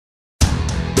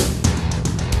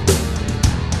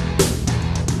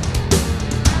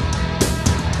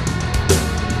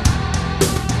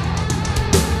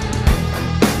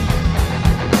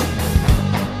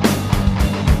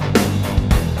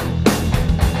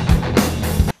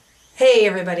Hey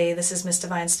everybody, this is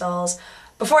missdivinestalls.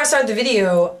 Before I start the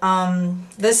video,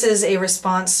 this is a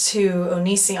response to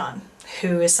Obnoxious,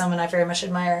 who is someone I very much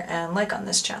admire and like on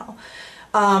this channel.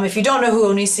 If you don't know who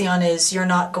Obnoxious is, you're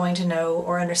not going to know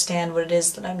or understand what it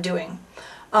is that I'm doing.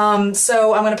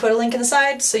 So I'm going to put a link in the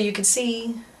side so you can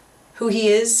see who he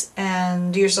is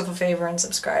and do yourself a favor and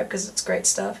subscribe because it's great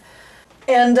stuff.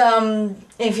 And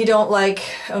if you don't like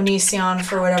Obnoxious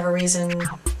for whatever reason,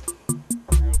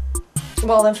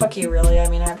 well then fuck you really, I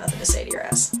mean I have nothing to say to your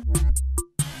ass.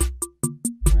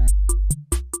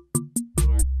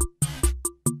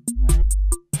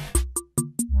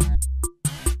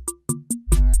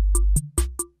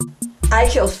 I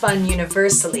kill fun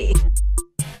universally.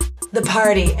 The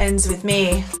party ends with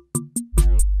me.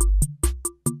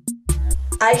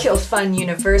 I kill fun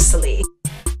universally.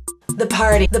 The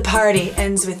party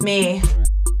ends with me.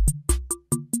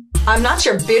 I'm not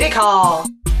your booty call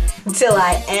till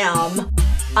I am.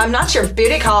 I'm not your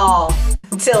booty call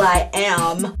till I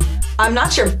am. I'm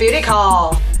not your booty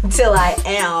call till I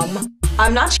am.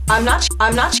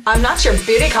 I'm not your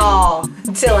booty call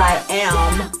till I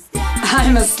am.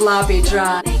 I'm a sloppy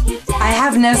drunk. I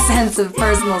have no sense of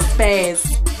personal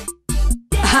space.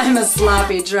 I'm a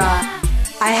sloppy drunk.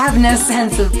 I have no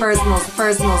sense of personal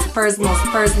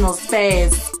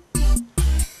space.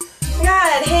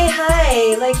 God, hey,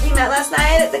 hi. Like we met last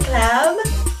night at the club?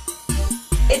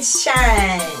 It's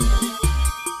Sharon.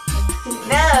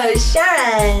 No,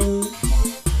 Sharon.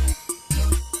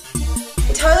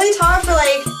 We totally talked for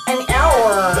like an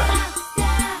hour.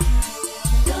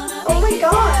 Oh my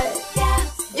god.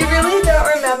 You really don't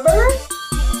remember?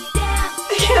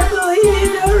 I can't believe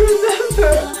you don't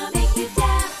remember.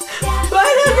 Why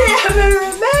don't you ever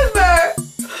remember?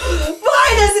 Why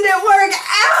doesn't it work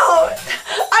out?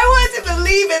 I want to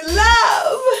believe in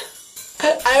love.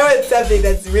 I want something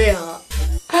that's real.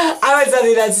 I want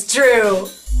something that's true.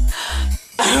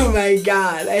 Oh my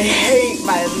god, I hate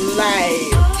my life.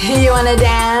 You wanna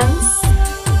dance?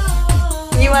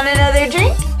 You want another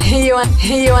drink? You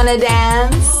wanna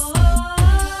dance?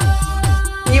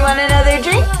 You want another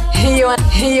drink? You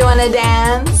wanna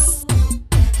dance?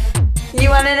 You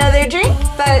want another drink?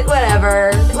 But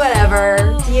whatever.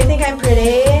 Do you think I'm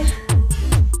pretty?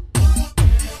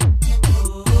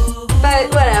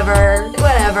 But whatever.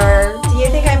 Do you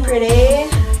think I'm pretty?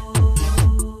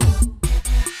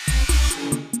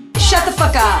 Shut the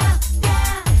fuck up.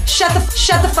 Shut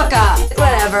the fuck up.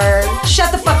 Whatever.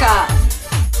 Shut the fuck up.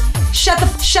 Shut the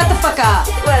fuck up.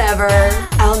 Whatever.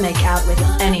 I'll make out with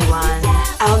anyone.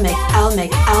 I'll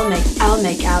make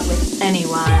out with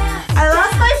anyone. I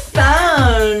lost my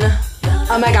phone.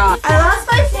 Oh my god. I lost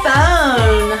my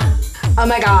phone. Oh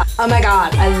my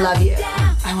god. I love you.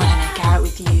 I want to make out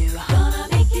with you.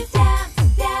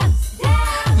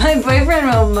 My boyfriend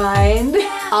won't mind.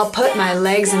 I'll put my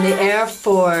legs in the air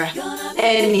for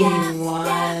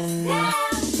anyone.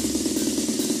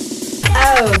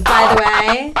 Oh, by the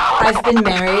way, I've been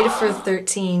married for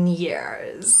 13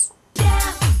 years.